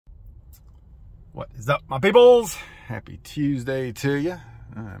What is up, my peoples? Happy Tuesday to you.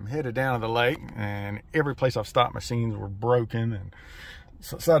 I'm headed down to the lake, and every place I've stopped, machines were broken, and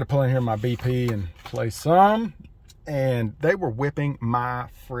so I decided to pull in here my BP and play some, and they were whipping my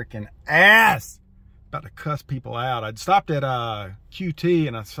freaking ass. About to cuss people out. I'd stopped at QT,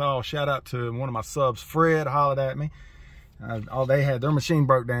 and I saw, shout out to one of my subs, Fred, hollered at me. All they had, their machine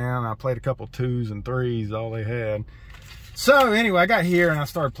broke down. I played a couple 2s and 3s, all they had. So anyway, I got here and I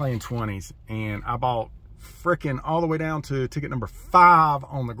started playing 20s, and I bought freaking all the way down to ticket number 5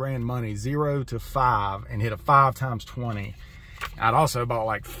 on the grand money, 0 to 5, and hit a 5 times 20. I'd also bought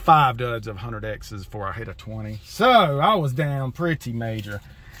like 5 duds of 100Xs before I hit a 20. So I was down pretty major,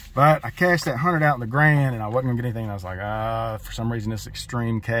 but I cashed that 100 out in the grand, and I wasn't gonna get anything. And I was like, for some reason this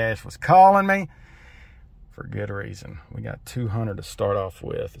extreme cash was calling me. For good reason. We got 200 to start off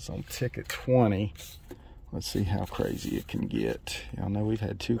with. It's on ticket 20. Let's see how crazy it can get. Y'all know we've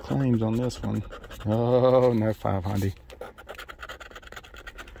had 2 claims on this one. Oh, no 500.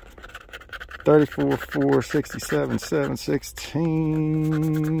 34, 4, 67, 7,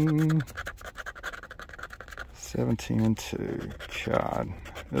 16. 17 and 2. God,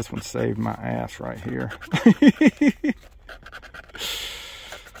 this one saved my ass right here.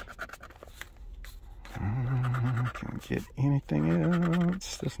 Can't get anything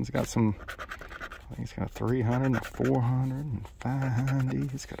else. This one's got some, I think it's got a 300 and a 400 and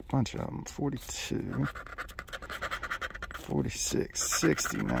 500. It's got a bunch of them. 42, 46,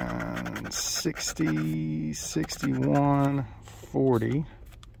 69, 60, 61, 40.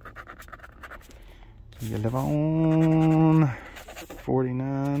 11,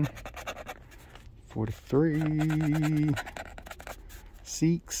 49, 43,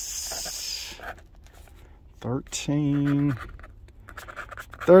 6, 13,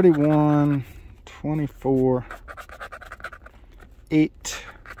 31, 24, 8,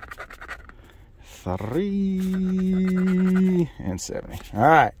 3, and 70. All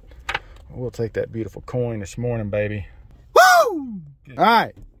right, we'll take that beautiful coin this morning, baby. Woo! Good. All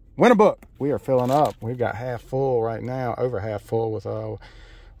right, winner book. We are filling up. We've got half full right now, over half full with our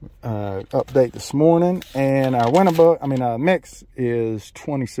update this morning, and our winner book, mix is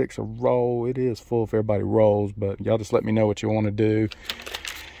 26 a roll. It is full if everybody rolls, but y'all just let me know what you want to do.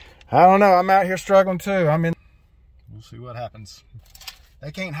 I don't know. I'm out here struggling too. We'll see what happens.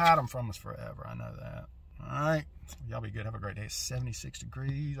 They can't hide them from us forever. I know that. All right. Y'all be good. Have a great day. It's 76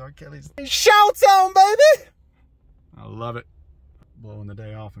 degrees. R. Kelly's shouts on, baby. I love it. Blowing the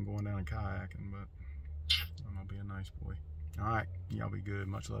day off and going down and kayaking, but I'm going to be a nice boy. All right. Y'all be good.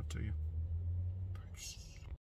 Much love to you. Peace.